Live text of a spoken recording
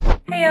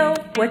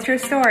Heyo, what's your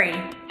story?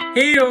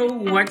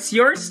 Heyo, what's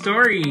your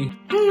story?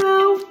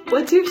 Heyo,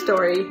 what's your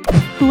story?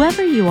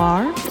 Whoever you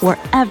are,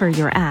 wherever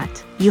you're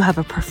at, you have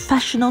a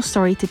professional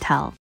story to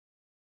tell.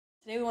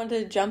 Today we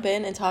wanted to jump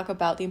in and talk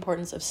about the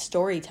importance of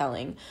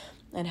storytelling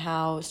and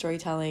how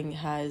storytelling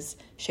has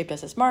shaped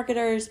us as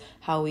marketers,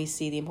 how we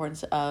see the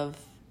importance of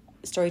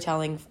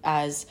storytelling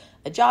as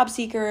a job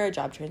seeker, a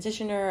job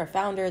transitioner, a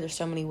founder. There's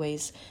so many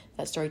ways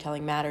that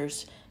storytelling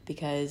matters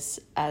because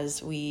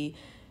as we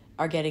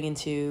are getting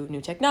into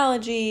new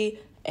technology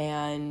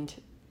and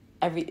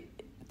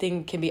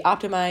everything can be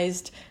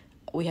optimized,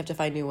 we have to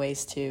find new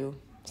ways to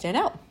stand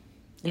out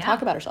and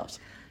talk about ourselves.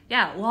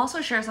 Yeah, we'll also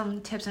share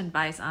some tips and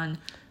advice on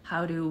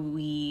how do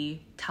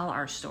we tell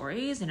our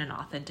stories in an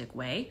authentic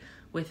way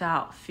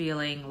without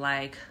feeling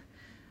like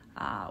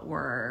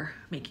we're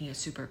making it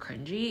super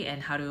cringy,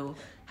 and how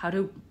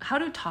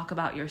to talk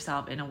about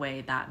yourself in a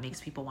way that makes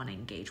people want to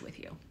engage with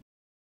you.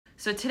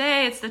 So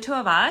today it's the two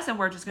of us, and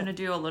we're just going to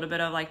do a little bit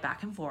of like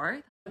back and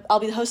forth. I'll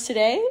be the host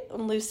today.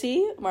 I'm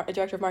Lucy,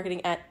 Director of Marketing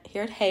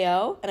here at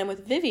Heyo, and I'm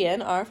with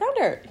Vivian, our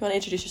founder. You want to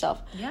introduce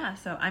yourself? Yeah,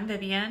 so I'm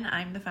Vivian.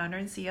 I'm the founder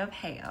and CEO of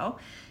Heyo.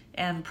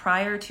 And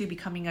prior to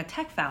becoming a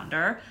tech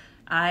founder,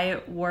 I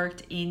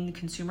worked in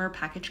consumer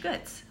packaged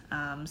goods.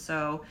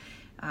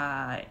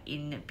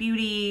 In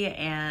beauty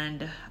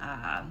and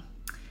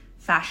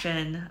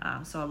fashion.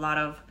 So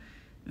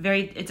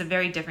it's a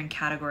very different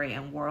category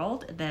and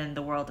world than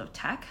the world of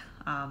tech.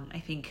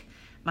 I think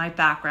my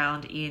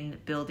background in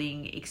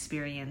building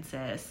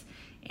experiences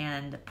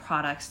and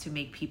products to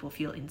make people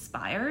feel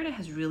inspired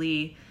has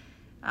really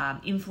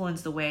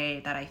influenced the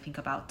way that I think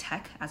about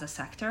tech as a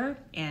sector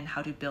and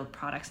how to build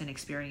products and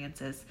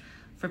experiences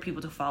for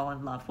people to fall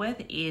in love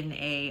with in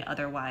a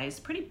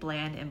otherwise pretty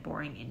bland and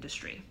boring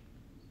industry.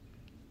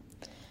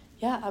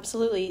 Yeah,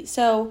 absolutely.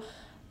 So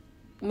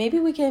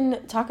maybe we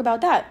can talk about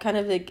that kind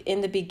of like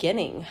in the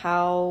beginning,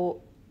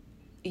 how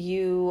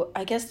you,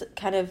 I guess,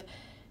 kind of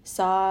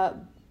saw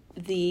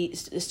the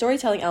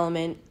storytelling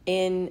element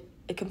in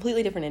a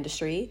completely different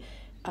industry,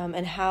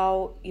 and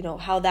how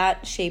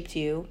that shaped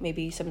you,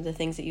 maybe some of the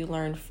things that you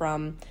learned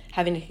from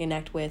having to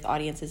connect with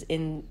audiences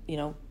in,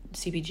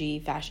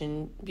 CPG,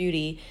 fashion,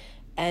 beauty,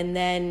 and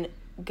then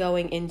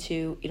going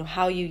into,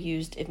 how you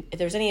used, if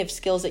there's any of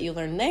skills that you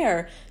learned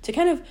there to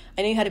kind of,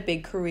 I know you had a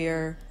big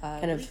career,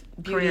 kind of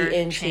beauty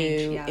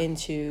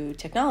into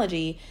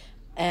technology.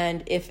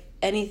 And if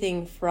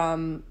anything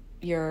from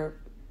your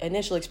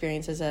initial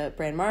experience as a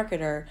brand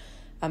marketer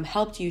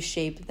helped you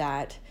shape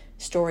that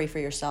story for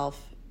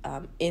yourself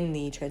in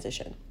the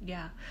transition.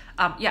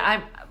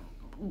 I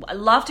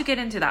love to get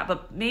into that,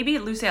 but maybe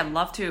Lucy, I'd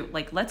love to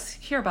let's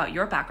hear about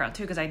your background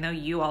too, because I know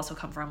you also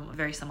come from a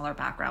very similar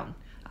background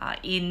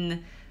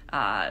in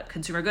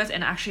consumer goods,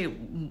 and actually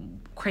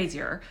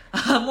crazier,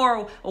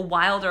 more a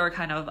wilder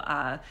kind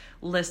of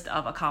list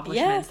of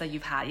accomplishments that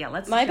you've had. Yeah,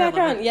 let's. My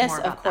background, yes,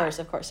 of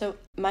course. So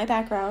my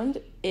background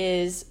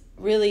is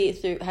really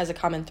has a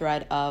common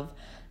thread of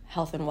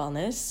health and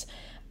wellness.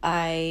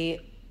 I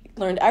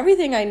learned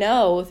everything I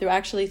know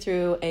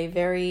through a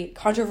very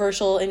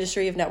controversial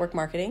industry of network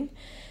marketing.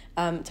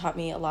 Taught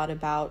me a lot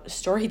about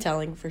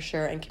storytelling for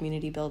sure and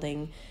community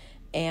building.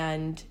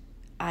 And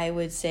I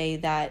would say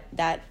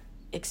that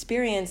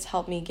experience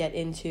helped me get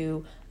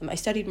into, I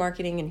studied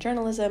marketing and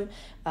journalism,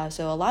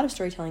 so a lot of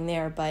storytelling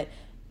there, but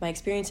my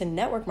experience in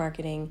network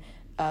marketing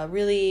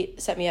really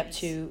set me up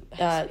to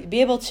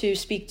be able to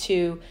speak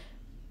to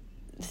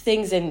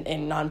things in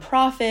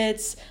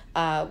nonprofits.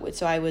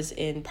 So I was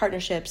in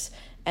partnerships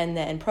and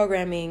then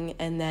programming,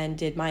 and then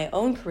did my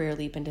own career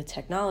leap into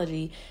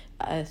technology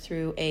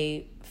through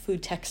a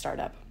food tech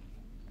startup.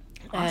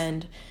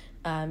 Awesome.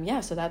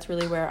 And so that's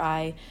really where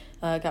I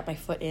got my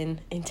foot in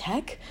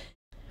tech.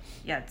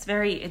 Yeah,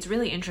 it's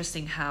really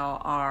interesting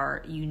how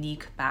our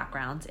unique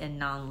backgrounds and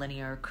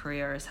non-linear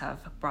careers have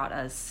brought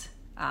us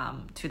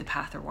to the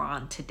path that we're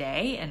on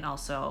today, and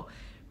also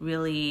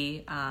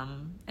really,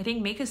 I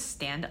think, make us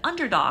stand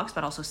underdogs,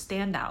 but also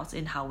standouts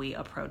in how we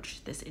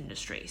approach this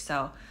industry.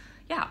 So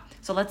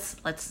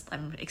let's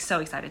I'm so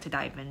excited to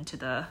dive into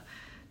the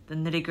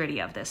nitty-gritty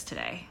of this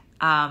today.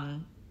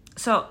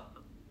 So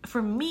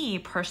for me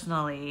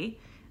personally,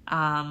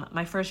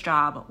 my first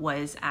job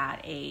was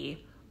at a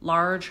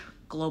large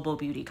global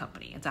beauty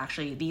company. It's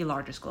actually the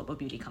largest global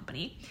beauty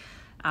company.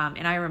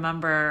 And I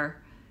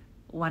remember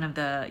one of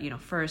the,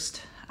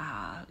 first,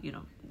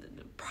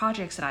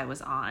 projects that I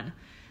was on,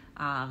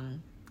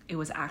 it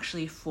was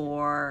actually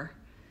for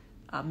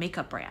a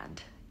makeup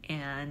brand.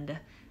 And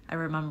I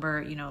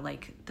remember,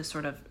 the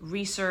sort of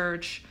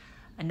research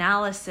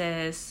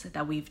analysis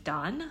that we've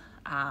done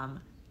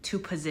to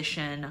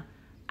position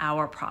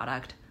our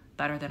product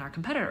better than our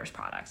competitors'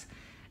 products.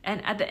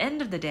 And at the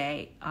end of the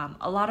day,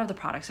 a lot of the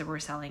products that we're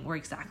selling were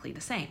exactly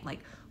the same. Like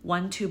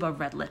one tube of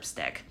red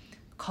lipstick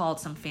called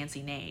some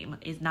fancy name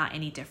is not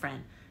any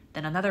different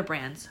than another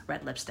brand's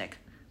red lipstick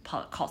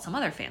called some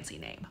other fancy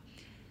name.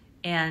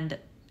 And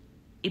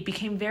it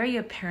became very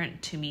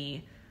apparent to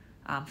me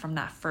from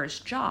that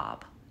first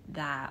job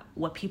that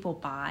what people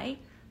buy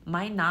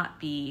might not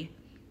be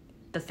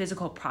the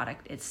physical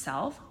product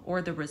itself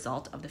or the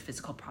result of the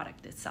physical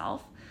product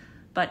itself,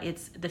 but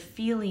it's the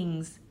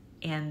feelings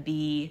and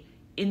the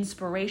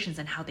inspirations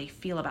and how they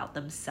feel about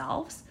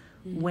themselves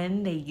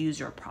when they use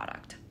your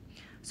product.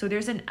 So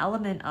there's an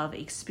element of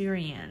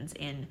experience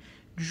and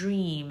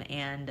dream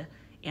and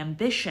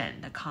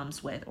ambition that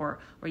comes with, or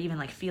even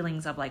like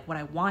feelings of like what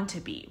I want to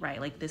be, right?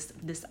 Like this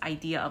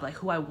idea of like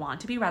who I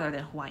want to be rather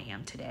than who I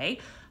am today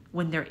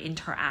when they're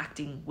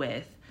interacting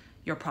with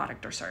your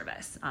product or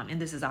service. And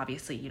this is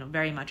obviously,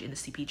 very much in the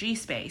CPG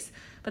space,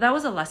 but that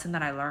was a lesson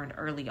that I learned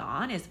early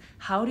on, is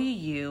how do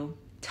you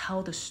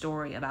tell the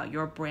story about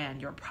your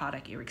brand, your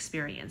product, your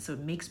experience, so it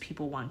makes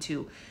people want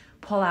to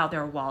pull out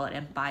their wallet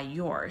and buy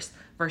yours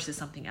versus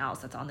something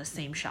else that's on the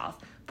same shelf,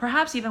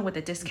 perhaps even with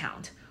a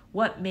discount.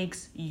 What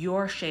makes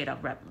your shade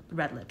of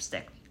red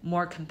lipstick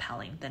more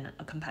compelling than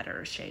a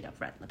competitor's shade of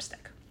red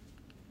lipstick?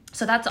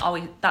 So that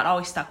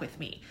always stuck with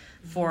me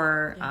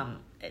for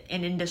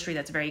an industry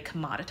that's very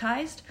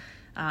commoditized.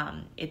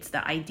 It's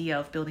the idea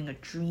of building a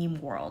dream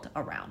world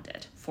around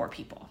it for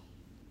people.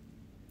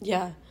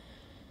 Yeah.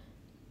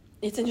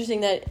 It's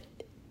interesting that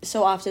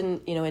so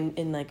often,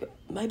 in like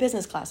my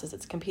business classes,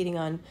 it's competing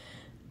on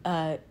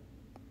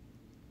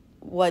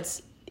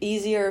what's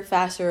easier,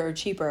 faster, or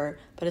cheaper.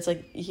 But it's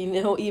like,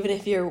 even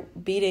if you're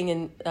beating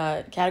in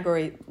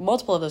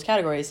multiple of those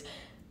categories,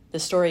 the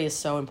story is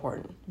so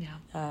important.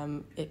 Yeah.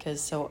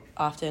 Because so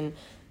often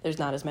there's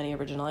not as many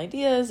original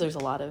ideas. There's a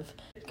lot of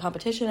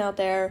competition out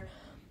there.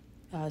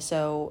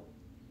 So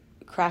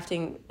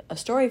crafting a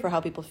story for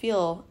how people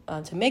feel,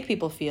 to make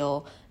people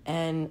feel,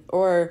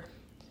 or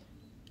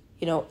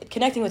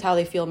connecting with how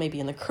they feel maybe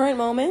in the current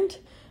moment,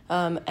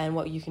 and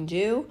what you can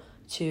do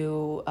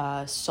to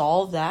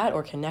solve that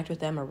or connect with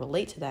them or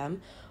relate to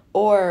them,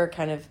 or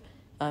kind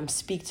of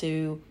speak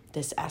to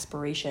this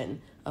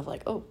aspiration of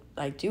like, oh,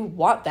 I do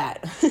want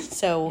that.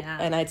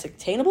 And it's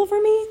attainable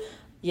for me.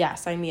 Yeah,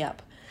 sign me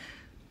up.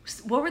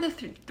 What were the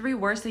three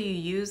words that you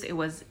used? It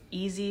was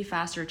easy,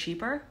 faster,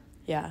 cheaper.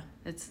 Yeah.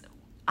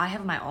 I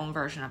have my own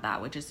version of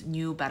that, which is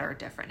new, better,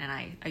 different. And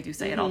I do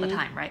say it all the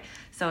time, right?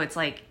 So it's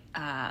like,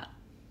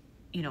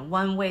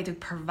 one way to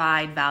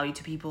provide value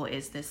to people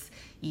is this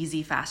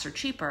easy, faster,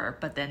 cheaper.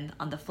 But then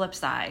on the flip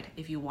side,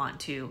 if you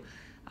want to,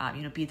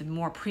 be the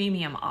more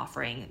premium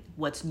offering,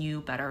 what's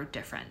new, better,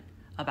 different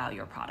about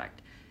your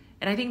product.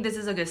 And I think this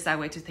is a good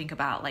segue to think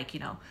about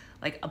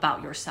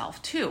about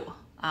yourself too.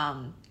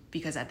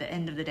 Because at the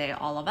end of the day,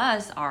 all of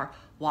us are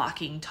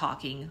walking,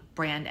 talking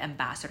brand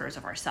ambassadors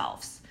of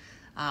ourselves.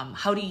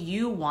 How do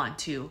you want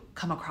to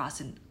come across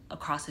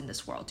in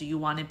this world? Do you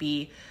want to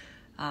be,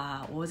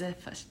 what was it?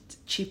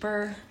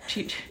 Cheaper?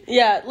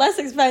 Yeah, less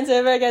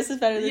expensive, I guess, is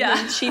better than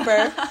being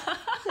cheaper.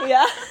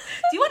 Yeah.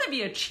 Do you want to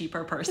be a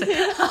cheaper person?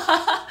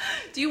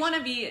 Do you want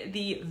to be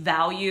the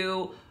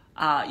value,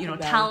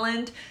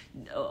 talent?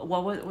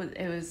 What was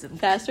it? Was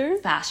faster?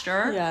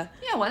 Faster. Yeah.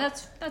 Yeah. Well,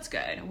 that's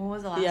good. What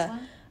was the last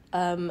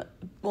one?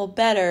 Well,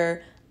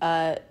 better.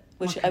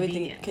 Which more I would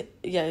think,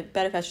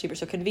 better, faster, cheaper.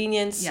 So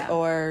convenience,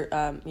 or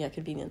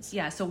convenience.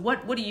 Yeah. So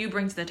what do you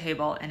bring to the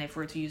table? And if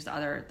we're to use the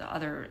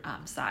other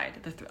side,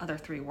 the other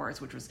three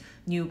words, which was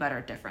new, better,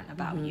 different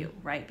about you,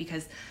 right?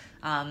 Because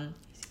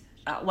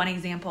one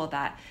example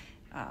that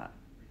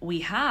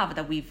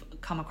that we've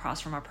come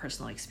across from our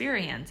personal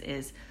experience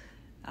is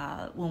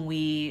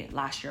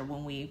last year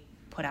when we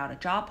put out a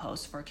job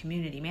post for a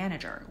community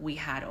manager, we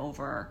had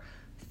over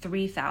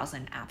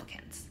 3,000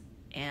 applicants.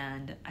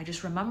 And I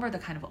just remember the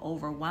kind of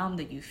overwhelm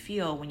that you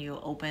feel when you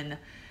open,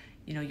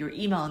 your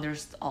email and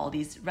there's all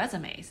these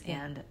resumes.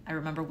 Yeah. And I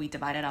remember we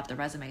divided up the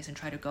resumes and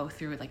tried to go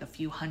through like a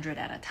few hundred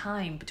at a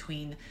time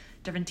between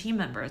different team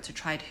members to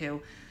try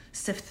to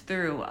sift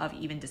through of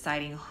even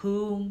deciding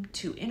whom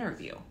to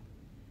interview.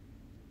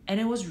 And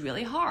it was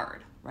really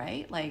hard,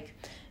 right?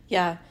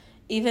 Yeah.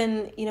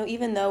 Even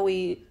though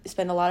we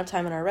spend a lot of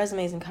time on our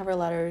resumes and cover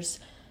letters,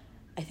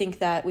 I think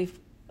that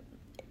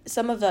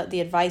some of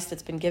the advice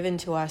that's been given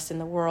to us in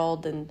the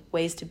world and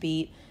ways to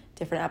beat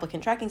different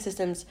applicant tracking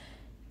systems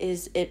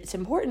it's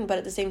important, but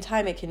at the same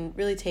time, it can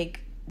really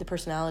take the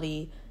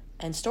personality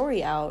and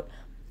story out.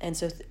 And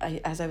so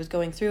as I was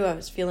going through, I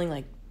was feeling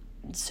like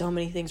so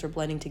many things were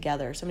blending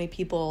together. So many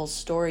people's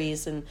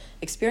stories and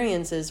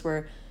experiences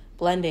were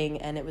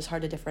blending, and it was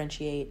hard to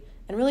differentiate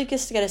and really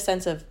just to get a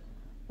sense of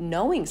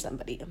knowing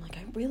somebody. I'm like,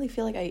 I really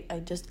feel like I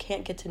just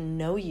can't get to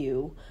know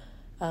you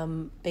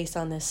based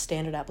on this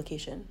standard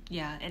application.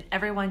 Yeah, and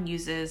everyone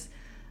uses,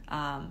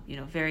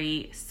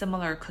 very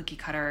similar cookie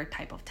cutter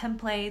type of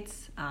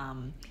templates,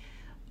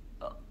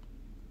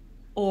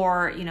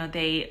 or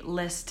they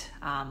list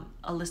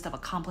a list of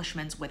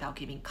accomplishments without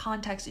giving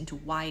context into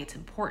why it's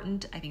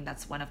important. I think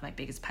that's one of my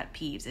biggest pet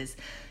peeves is,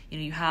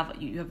 you have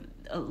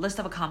a list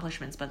of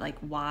accomplishments, but like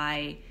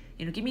why,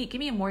 give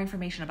me more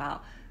information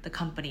about the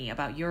company,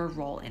 about your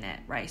role in it,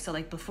 right? So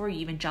like before you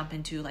even jump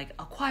into like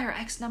acquire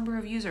X number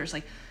of users,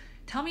 like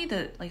tell me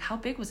how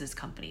big was this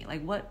company?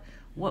 Like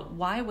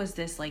why was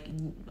this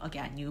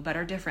again, new,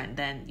 better, different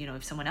than,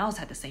 if someone else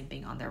had the same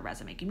thing on their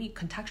resume?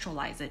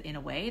 Contextualize it in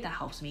a way that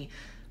helps me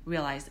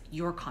realize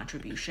your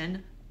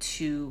contribution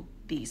to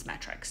these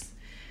metrics.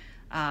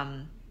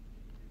 And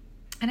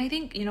I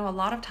think, a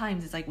lot of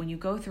times it's like when you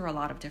go through a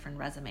lot of different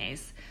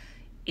resumes,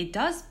 it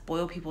does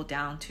boil people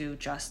down to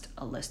just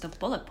a list of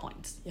bullet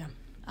points. Yeah.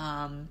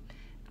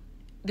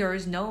 There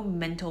is no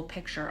mental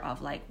picture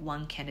of like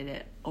one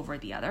candidate over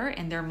the other.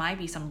 And there might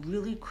be some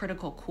really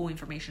critical, cool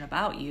information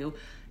about you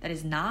that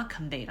is not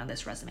conveyed on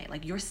this resume.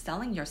 Like you're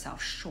selling yourself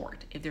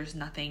short if there's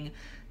nothing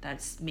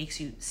that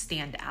makes you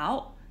stand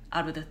out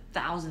of the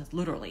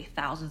literally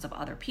thousands of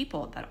other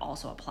people that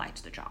also apply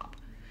to the job.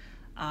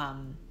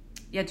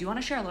 Do you want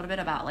to share a little bit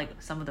about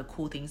like some of the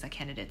cool things that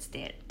candidates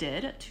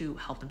did to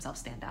help themselves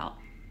stand out?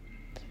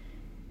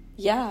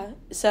 Yeah.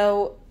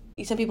 So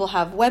some people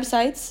have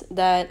websites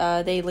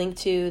that they link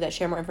to that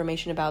share more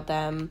information about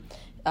them.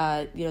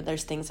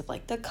 There's things of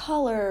like the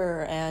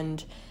color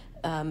and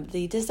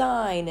the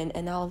design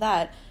and all of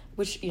that,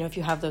 which, if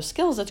you have those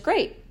skills, that's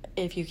great.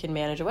 If you can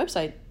manage a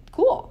website,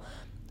 cool.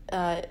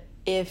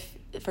 If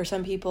for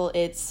some people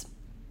it's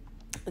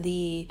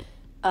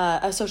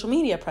a social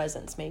media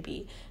presence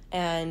maybe,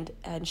 and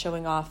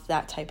showing off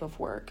that type of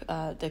work,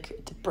 the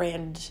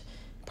brand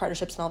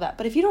partnerships and all that.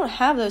 But if you don't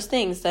have those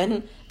things,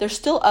 then there's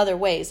still other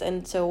ways.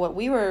 And so what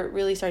we were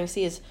really starting to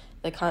see is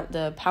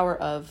the power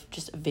of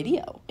just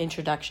video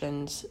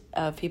introductions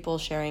of people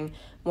sharing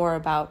more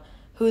about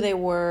who they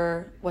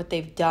were, what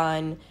they've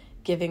done,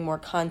 giving more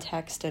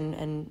context,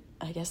 and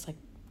I guess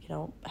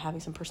having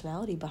some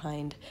personality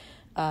behind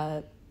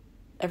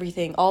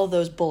everything, all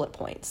those bullet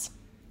points.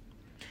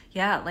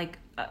 Yeah,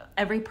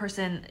 every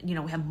person, we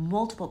have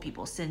multiple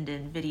people send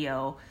in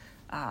video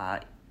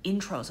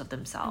intros of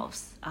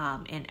themselves,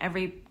 and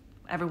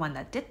everyone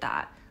that did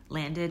that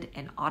landed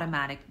an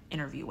automatic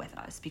interview with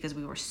us because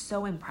we were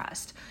so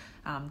impressed.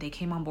 They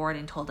came on board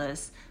and told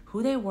us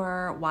who they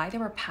were, why they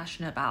were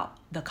passionate about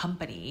the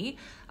company,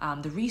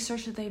 the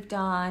research that they've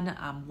done,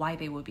 why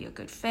they would be a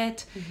good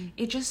fit. Mm-hmm.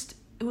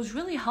 It was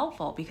really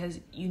helpful because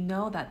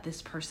that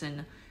this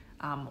person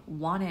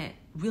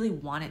really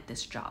wanted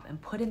this job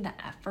and put in the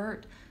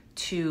effort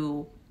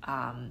to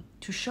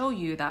show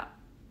you that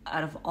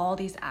out of all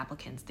these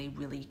applicants, they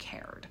really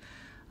cared.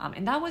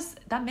 And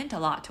that meant a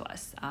lot to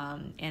us.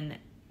 And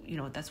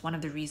that's one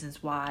of the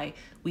reasons why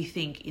we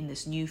think in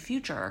this new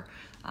future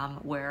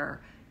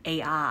where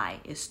AI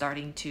is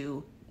starting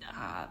to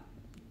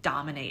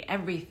dominate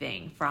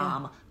everything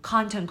from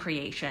content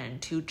creation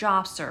to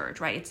job search,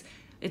 right?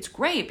 It's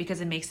great because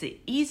it makes it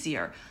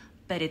easier,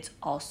 but it's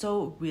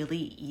also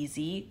really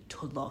easy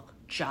to look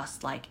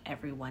just like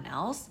everyone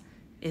else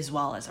as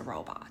well as a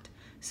robot.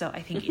 So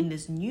I think in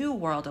this new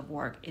world of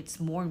work, it's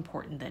more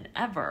important than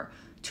ever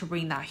to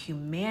bring that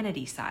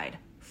humanity side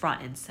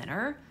front and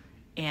center.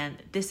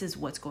 And this is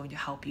what's going to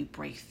help you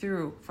break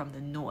through from the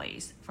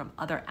noise, from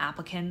other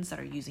applicants that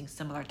are using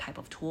similar type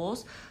of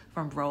tools,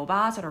 from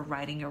robots that are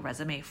writing your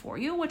resume for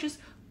you, which is,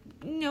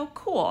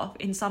 cool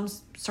in some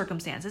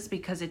circumstances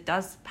because it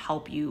does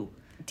help you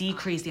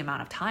decrease the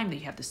amount of time that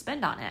you have to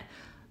spend on it.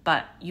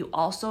 But you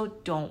also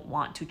don't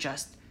want to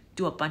just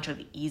do a bunch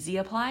of easy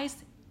applies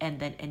and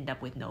then end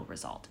up with no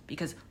result,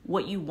 because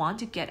what you want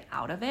to get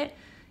out of it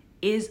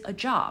is a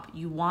job.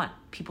 You want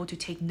people to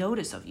take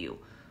notice of you.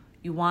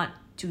 You want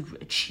to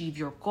achieve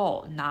your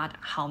goal, not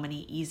how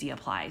many easy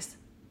applies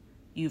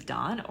you've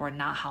done or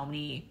not how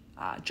many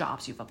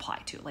jobs you've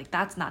applied to.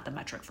 That's not the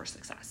metric for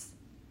success.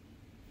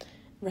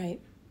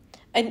 Right.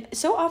 And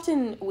so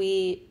often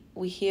we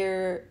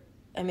hear,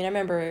 I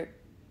remember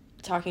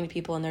talking to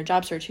people in their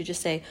job search who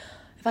just say,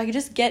 if I could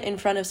just get in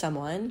front of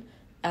someone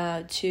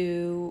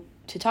to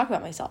talk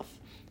about myself.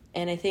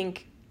 And I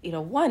think,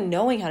 one,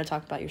 knowing how to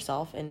talk about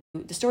yourself and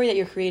the story that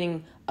you're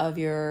creating of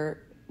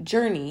your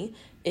journey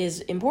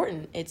is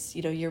important. It's,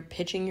 you're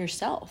pitching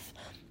yourself.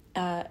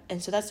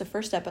 And so that's the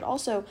first step. But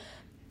also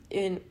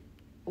in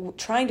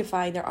trying to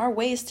find, there are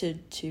ways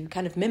to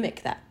kind of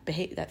mimic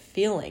that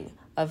feeling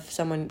of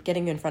someone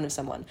getting in front of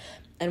someone.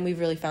 And we've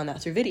really found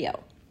that through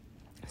video.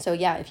 So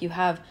yeah, if you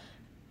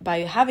by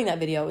having that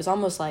video, it's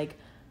almost like,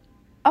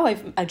 oh,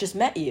 I've just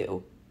met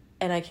you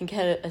and I can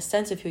get a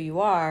sense of who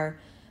you are.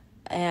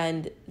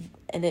 And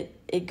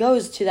it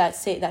goes to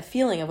that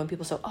feeling of when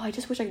people say, oh, I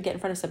just wish I could get in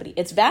front of somebody.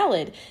 It's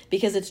valid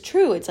because it's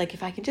true. It's like,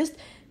 if I can just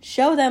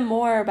show them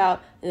more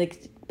about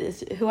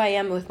who I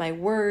am with my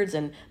words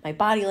and my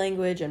body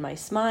language and my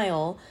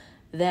smile,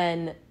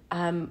 then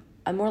I'm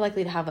more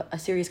likely to have a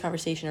serious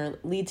conversation or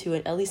lead to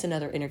at least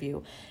another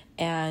interview.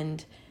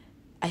 And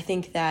I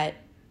think that,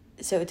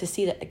 so to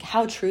see that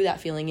how true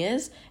that feeling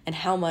is and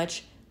how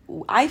much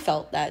I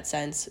felt that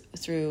sense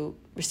through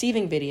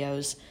receiving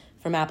videos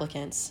from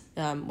applicants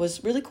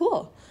was really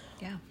cool.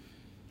 Yeah.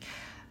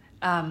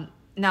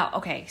 Now,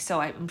 okay, so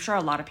I'm sure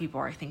a lot of people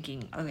are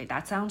thinking, okay,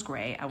 that sounds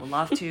great. I would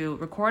love to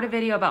record a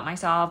video about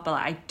myself, but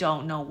I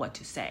don't know what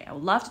to say. I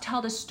would love to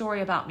tell this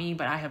story about me,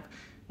 but I have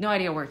no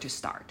idea where to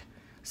start.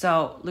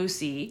 So,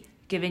 Lucy,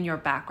 given your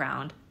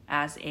background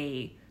as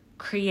a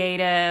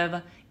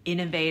creative,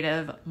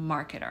 innovative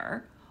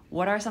marketer,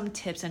 what are some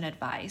tips and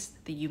advice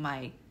that you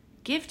might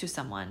give to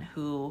someone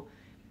who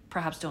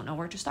perhaps don't know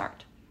where to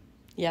start?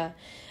 Yeah,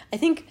 I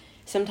think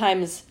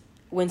sometimes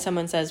when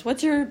someone says,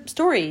 what's your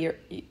story?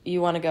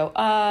 You want to go,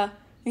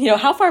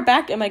 how far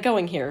back am I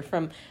going here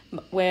from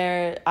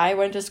where I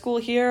went to school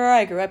here, or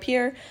I grew up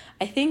here?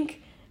 I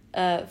think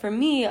for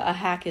me, a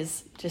hack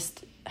is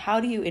just, how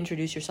do you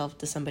introduce yourself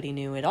to somebody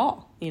new at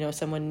all?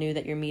 Someone new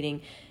that you're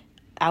meeting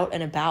out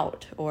and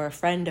about, or a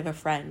friend of a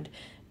friend.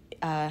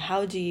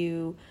 How do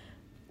you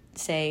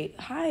say,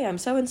 hi, I'm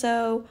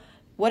so-and-so?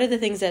 What are the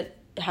things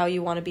how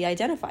you want to be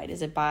identified?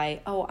 Is it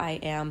by, I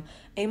am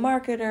a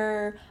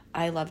marketer,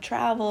 I love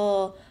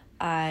travel,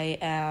 I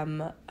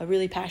am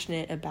really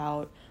passionate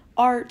about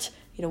art?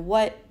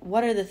 What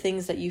are the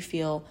things that you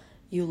feel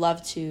you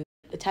love to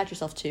attach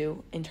yourself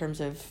to in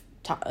terms of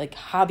like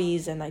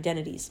hobbies and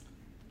identities?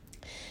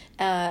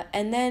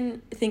 And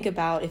then think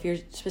about, if you're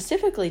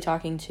specifically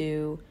talking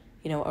to,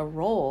 a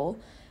role,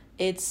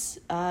 it's,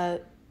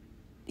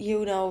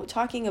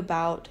 talking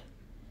about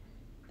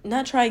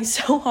not trying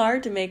so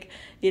hard to make,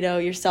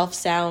 yourself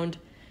sound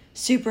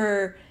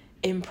super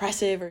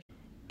impressive.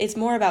 It's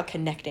more about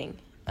connecting.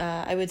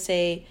 I would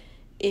say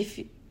if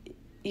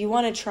you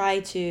want to try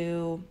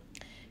to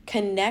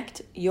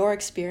connect your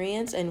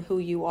experience and who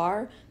you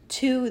are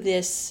to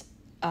this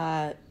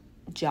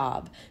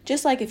job.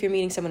 Just like if you're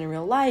meeting someone in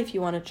real life,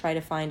 you want to try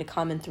to find a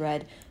common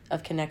thread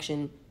of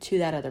connection to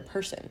that other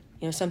person.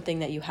 Something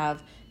that you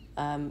have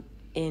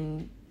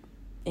in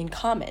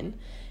common.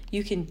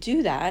 You can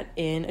do that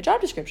in a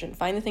job description.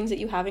 Find the things that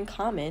you have in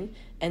common,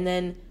 and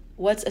then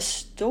what's a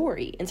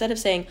story? Instead of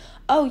saying,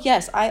 oh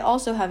yes, I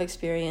also have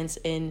experience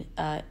in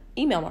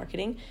email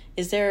marketing.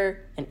 Is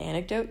there an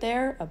anecdote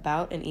there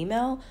about an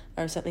email,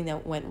 or something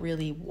that went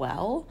really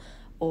well,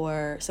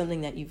 or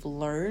something that you've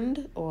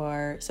learned,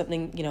 or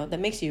something, that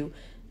makes you,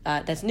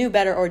 that's new,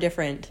 better, or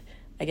different,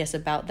 I guess,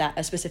 about that,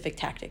 a specific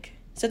tactic.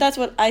 So that's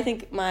what I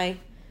think my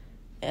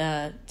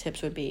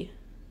tips would be.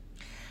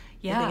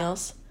 Yeah. Anything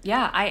else?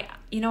 Yeah, I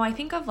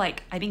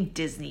think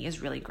Disney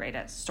is really great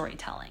at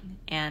storytelling,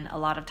 and a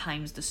lot of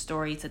times the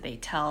stories that they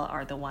tell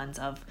are the ones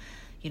of,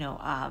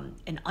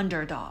 an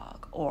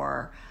underdog,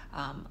 or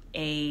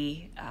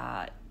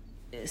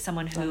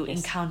someone who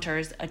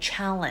encounters a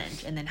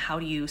challenge, and then how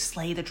do you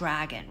slay the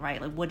dragon,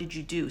 right? Like, what did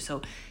you do?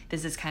 So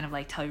this is kind of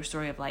like, tell your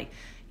story of like,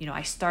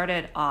 I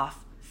started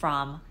off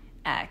from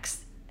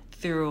X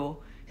through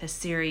a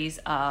series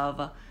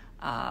of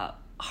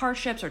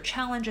hardships or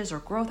challenges or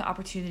growth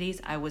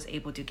opportunities. I was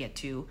able to get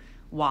to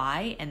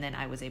Y, and then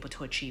I was able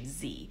to achieve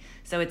Z.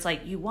 So it's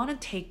like, you want to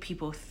take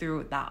people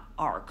through that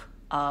arc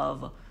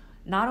of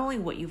not only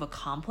what you've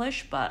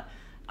accomplished, but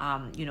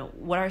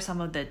what are some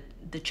of the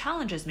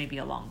challenges maybe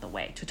along the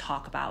way, to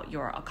talk about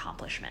your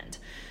accomplishment.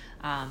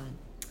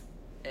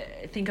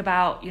 Think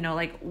about,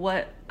 like,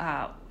 what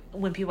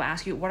when people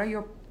ask you, what are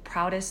your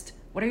proudest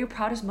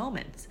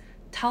moments?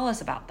 Tell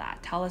us about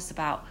that. Tell us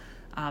about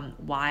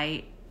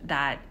why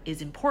that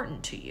is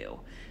important to you.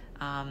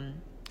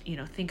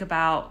 Think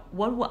about,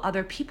 what will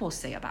other people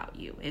say about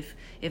you?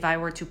 If I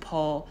were to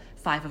poll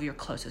 5 of your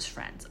closest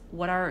friends,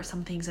 what are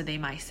some things that they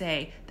might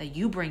say that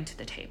you bring to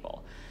the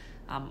table?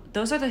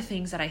 Those are the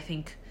things that I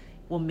think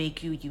will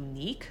make you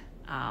unique.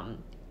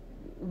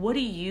 What do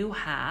you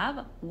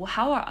have?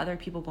 How are other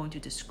people going to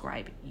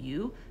describe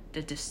you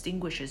that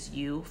distinguishes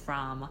you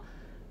from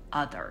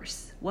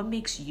others? What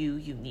makes you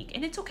unique?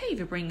 And it's okay if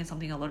you're bringing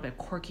something a little bit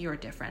quirky or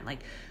different.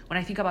 Like, when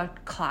I think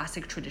about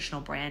classic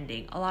traditional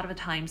branding, a lot of the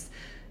times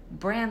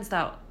brands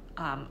that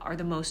are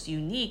the most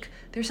unique,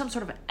 there's some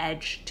sort of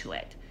edge to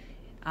it.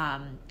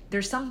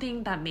 There's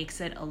something that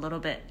makes it a little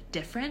bit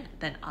different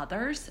than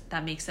others,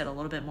 that makes it a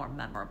little bit more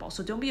memorable.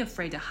 So don't be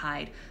afraid to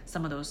hide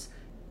some of those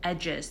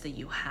edges that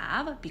you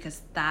have,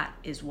 because that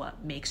is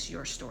what makes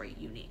your story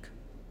unique.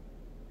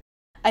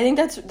 I think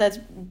that's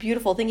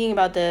beautiful, thinking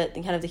about the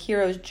kind of the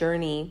hero's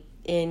journey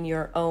in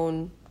your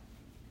own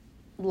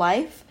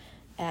life,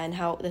 and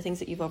how the things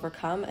that you've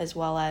overcome, as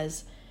well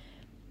as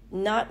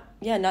not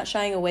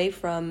shying away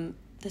from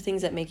the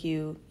things that make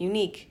you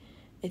unique.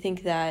 I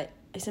think that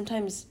I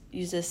sometimes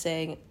use this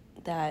saying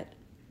that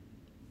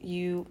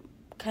you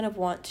kind of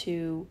want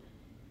to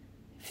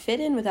fit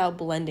in without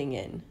blending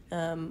in,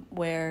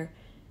 where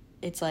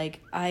it's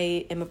like,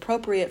 I am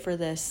appropriate for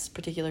this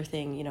particular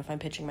thing, if I'm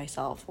pitching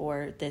myself,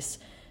 or this,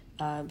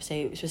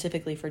 say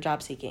specifically for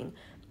job seeking,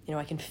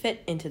 I can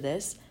fit into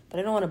this, but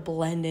I don't want to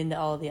blend into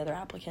all of the other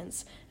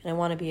applicants. And I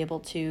want to be able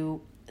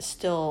to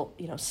still,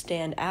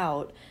 stand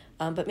out,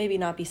 but maybe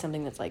not be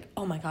something that's like,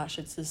 oh my gosh,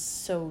 it's this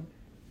so,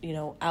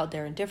 out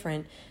there and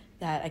different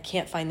that I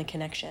can't find the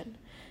connection.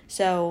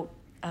 So,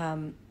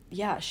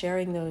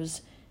 sharing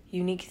those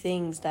unique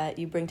things that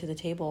you bring to the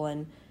table,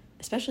 and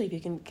especially if you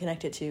can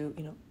connect it to,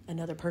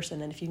 another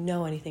person, and if you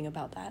know anything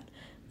about that,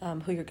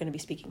 who you're going to be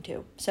speaking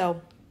to.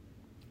 So,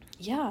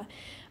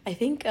 I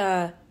think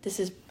this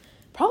is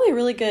probably a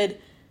really good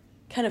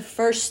kind of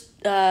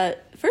first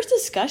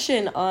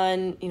discussion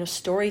on,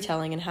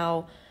 storytelling, and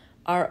how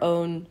our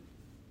own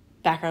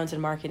backgrounds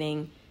in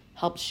marketing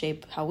helped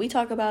shape how we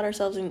talk about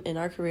ourselves in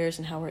our careers,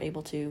 and how we're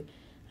able to,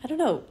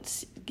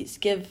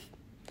 give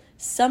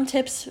some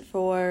tips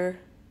for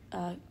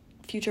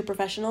future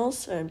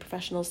professionals and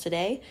professionals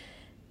today,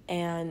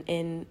 and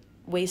in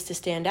ways to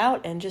stand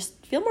out and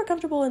just feel more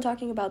comfortable in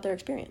talking about their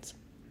experience.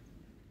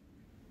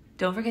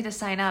 Don't forget to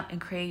sign up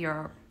and create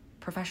your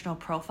professional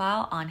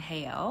profile on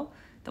Heyo.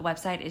 The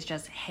website is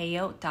just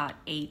heyo.at.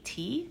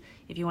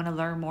 If you want to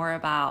learn more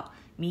about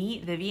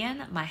me,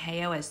 Vivian, my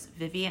Heyo is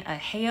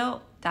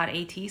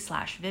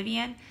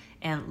heyo.at/Vivian,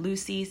 and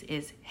Lucy's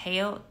is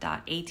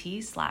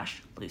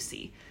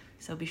heyo.at/Lucy.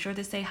 So be sure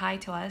to say hi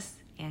to us,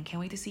 and can't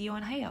wait to see you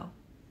on Heyo.